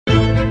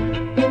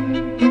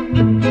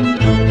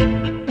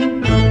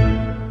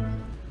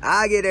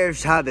Magid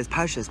Erev Shabbos,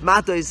 Parshas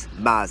Matos,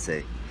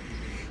 Maaseh.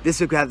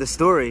 This week we have the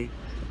story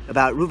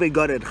about Reuven,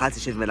 Gad, and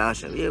Chatzishiv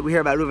Menashe. We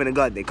hear about Reuven and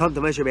Gad. They come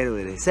to Moshe Rabbeinu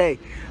and they say,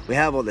 we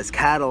have all this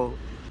cattle.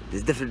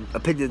 There's different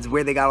opinions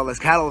where they got all this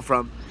cattle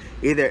from.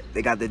 Either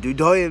they got the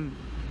Dudoim.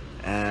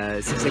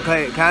 Since they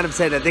kind of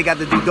say that they got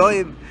the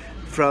Dudoim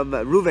from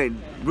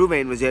Reuven.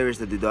 Reuven was Yerush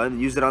the Dudoim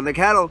and used it on their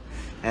cattle.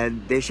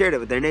 And they shared it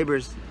with their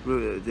neighbors.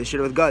 They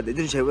shared it with Gad. They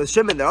didn't share it with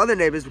Shimon, their other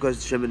neighbors,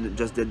 because Shimon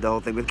just did the whole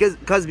thing with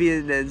Cosby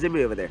and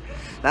Zimri over there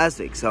last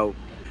week. So,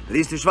 for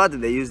these two Shvatim,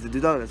 they used the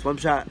Dudon. That's one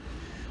shot.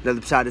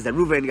 Another shot is that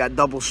Reuven got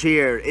double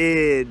share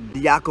in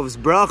Yaakov's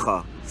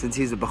bracha. Since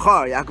he's a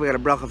Bechar, Yaakov got a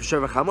bracha for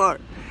Shur v'Chamar.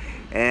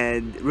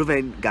 And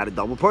Reuven got a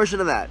double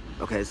portion of that.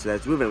 Okay, so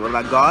that's Reuven. What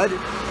about Gad?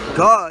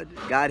 Gad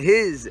got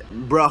his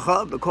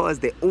bracha because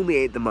they only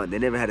ate the mud. They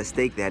never had a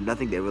steak. They had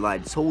nothing. They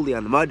relied solely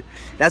on the mud.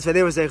 That's why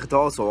they were saying to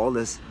also all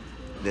this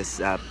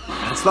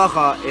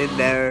hatzlacha in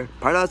their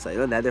Parshas. They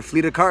had their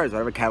fleet of cars,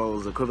 whatever cattle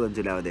is equivalent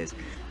to nowadays.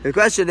 The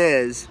question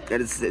is,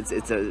 and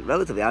it's a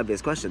relatively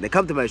obvious question. They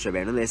come to Moshe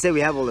Rabbeinu and they say,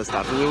 we have all this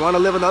stuff and we want to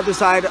live on the other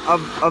side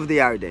of the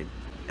Yarden.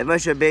 And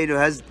Moshe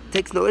Rabbeinu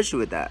takes no issue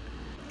with that.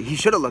 He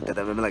should have looked at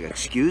them and been like,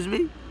 excuse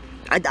me?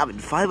 I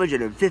davened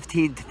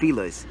 515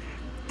 tefillos,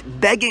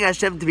 begging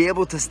Hashem to be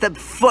able to step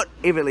foot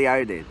over the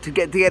Yarden, to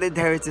get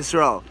into Eretz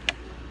Yisrael.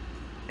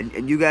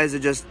 And you guys are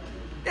just,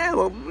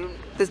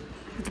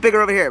 it's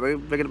bigger over here. We're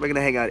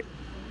gonna hang out.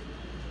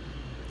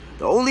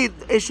 The only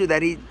issue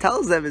that he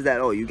tells them is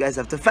that, you guys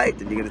have to fight,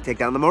 and you're going to take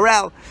down the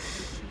morale.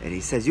 And he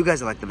says, you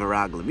guys are like the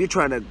Meraglim. You're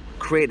trying to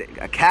create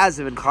a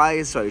chasm in Klal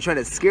Yisrael. You're trying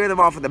to scare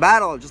them off in the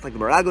battle, just like the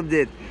Meraglim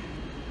did.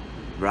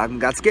 Meraglim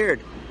got scared.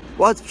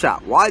 What's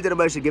Pshat? Why did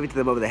Moshe give it to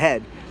them over the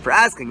head for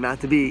asking not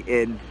to be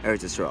in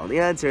Eretz Yisrael? And the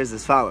answer is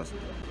as follows.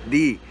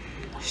 The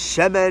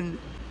Shemen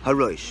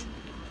HaRosh.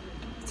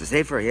 It's a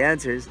sefer. He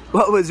answers,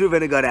 what was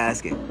Reuven and Gad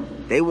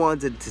asking? They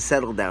wanted to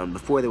settle down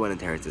before they went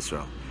into Eretz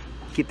Yisrael.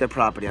 Keep their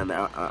property on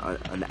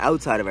the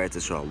outside of Eretz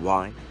Yisrael.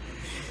 Why?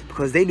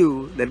 Because they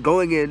knew that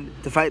going in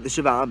to fight the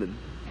Shiva Amim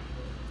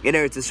in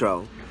Eretz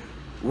Yisrael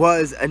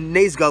was a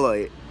Neis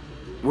Galoi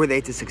were they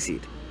to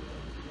succeed.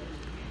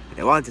 And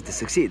they wanted to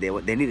succeed.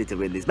 They needed to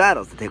win these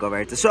battles to take over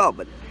Eretz Yisrael.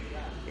 But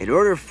in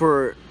order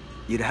for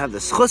you to have the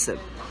schusim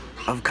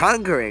of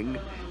conquering,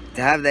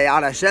 to have the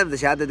Ad Hashem, the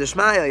Shad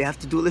Dishmaya, you have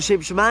to do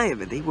L'Shem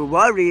Shemayim. And they were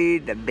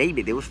worried that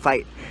maybe they would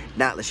fight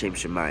not L'Shem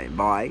Shemayim.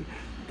 Why?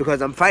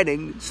 Because I'm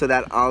fighting so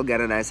that I'll get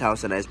a nice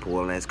house, a nice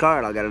pool, a nice car,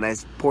 and I'll get a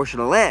nice portion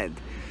of land.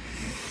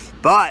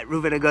 But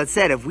Reuven and Gad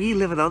said, if we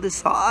live on the other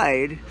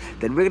side,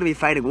 then we're going to be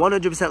fighting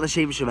 100%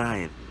 L'Shem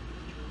Shemayim.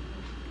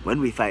 When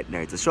we fight in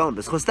Eretz Yisrael,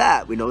 because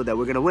that, we know that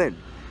we're going to win.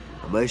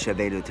 And Moshe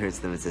Rabbeinu turns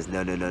to them and says,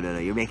 no,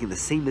 you're making the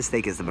same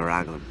mistake as the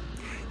Meraglim.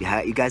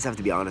 You guys have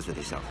to be honest with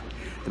yourself.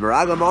 The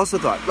Meraglim also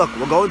thought, look,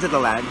 we'll go into the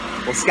land,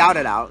 we'll scout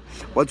it out.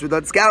 Once we're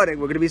done scouting,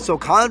 we're going to be so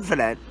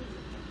confident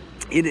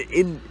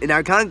in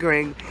our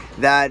conquering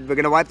that we're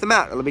going to wipe them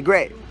out. It'll be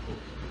great.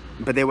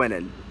 But they went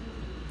in.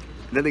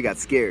 And then they got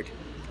scared.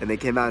 And they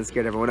came out and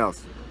scared everyone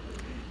else.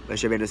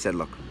 Moshe Rabbeinu said,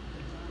 look,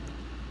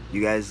 you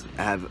guys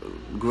have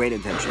great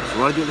intentions.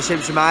 You want to do the Shem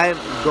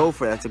Shemayim? Go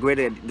for it. That's a great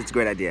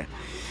idea.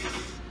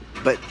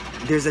 But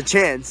there's a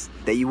chance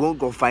that you won't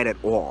go fight at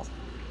all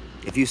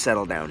if you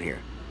settle down here.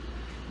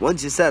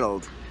 Once you're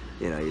settled,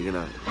 you're going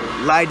to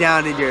lie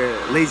down in your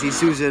lazy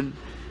Susan.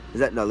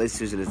 Lazy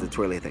Susan is the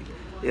twirly thing.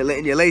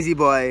 In your lazy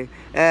boy,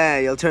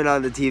 and you'll turn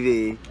on the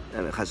TV,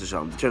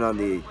 turn on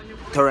the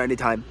Torah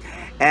anytime,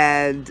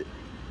 and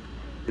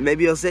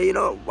maybe you'll say,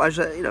 why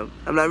should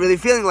I'm not really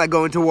feeling like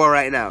going to war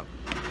right now.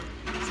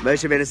 So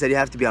Moshe Rabbeinu said, you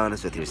have to be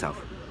honest with yourself.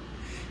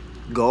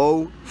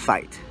 Go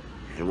fight.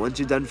 And once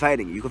you're done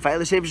fighting, you can fight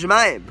L'Shem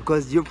Shemayim,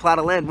 because your plot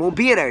of land won't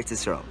be in Eretz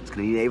Yisrael. It's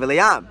going to be in Evel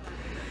Yam.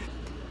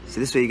 So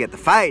this way you get the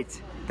fight.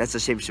 That's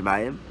L'Shem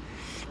Shemayim.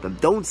 But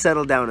don't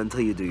settle down until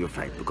you do your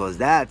fight, because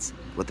that's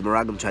what the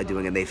Meraglim tried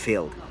doing and they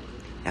failed.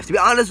 You have to be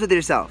honest with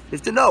yourself. You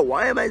have to know,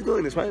 why am I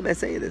doing this? Why am I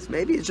saying this?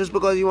 Maybe it's just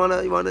because you want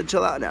to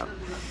chill out now.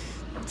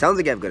 Sounds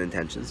like you have good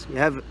intentions. You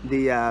have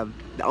the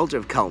Alter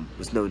of Kelm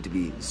was known to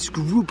be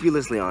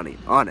scrupulously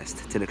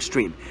honest to an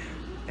extreme.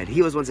 And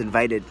he was once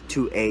invited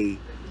to a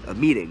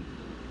meeting,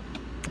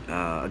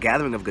 a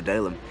gathering of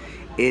Gedolim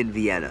in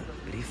Vienna.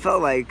 And he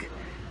felt like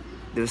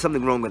there was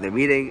something wrong with their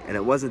meeting, and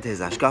it wasn't his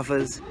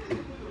ashkafas,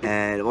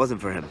 and it wasn't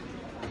for him.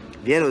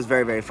 Vienna was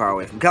very, very far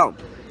away from Kelm.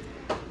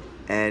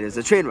 And it was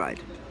a train ride.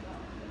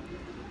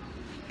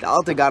 The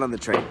Alter got on the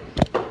train,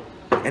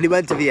 and he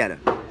went to Vienna.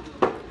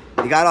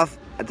 He got off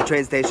at the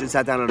train station,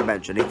 sat down on a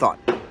bench, and he thought.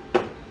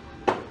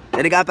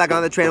 Then he got back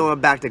on the train and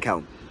went back to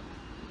Kelm.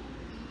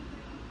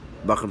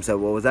 Bachram said,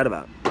 what was that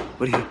about?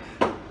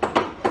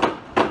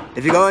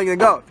 If you're going, then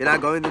go. If you're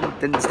not going,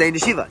 then stay in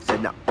yeshiva. He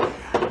said, no.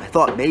 I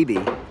thought maybe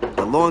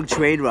the long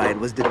train ride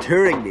was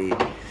deterring me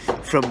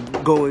from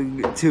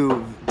going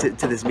to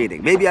this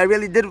meeting. Maybe I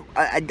really did.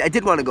 I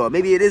did want to go.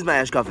 Maybe it is my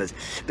ashkafas.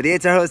 But the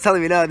Yetzer Hara was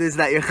telling me, no, this is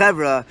not your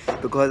chevra,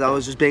 because I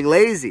was just being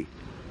lazy.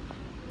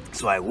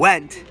 So I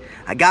went.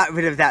 I got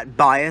rid of that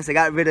bias. I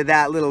got rid of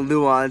that little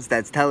nuance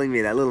that's telling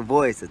me, that little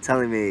voice that's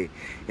telling me,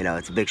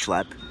 it's a big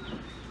schlep.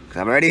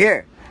 because I'm already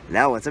here.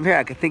 Now, once I'm here,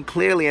 I can think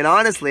clearly and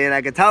honestly, and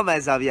I can tell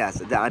myself,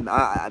 yes,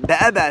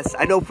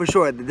 I know for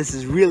sure that this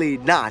is really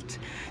not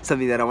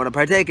something that I want to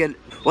partake in.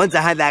 Once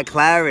I had that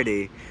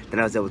clarity,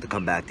 then I was able to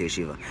come back to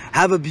yeshiva.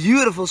 Have a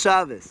beautiful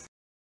Shabbos.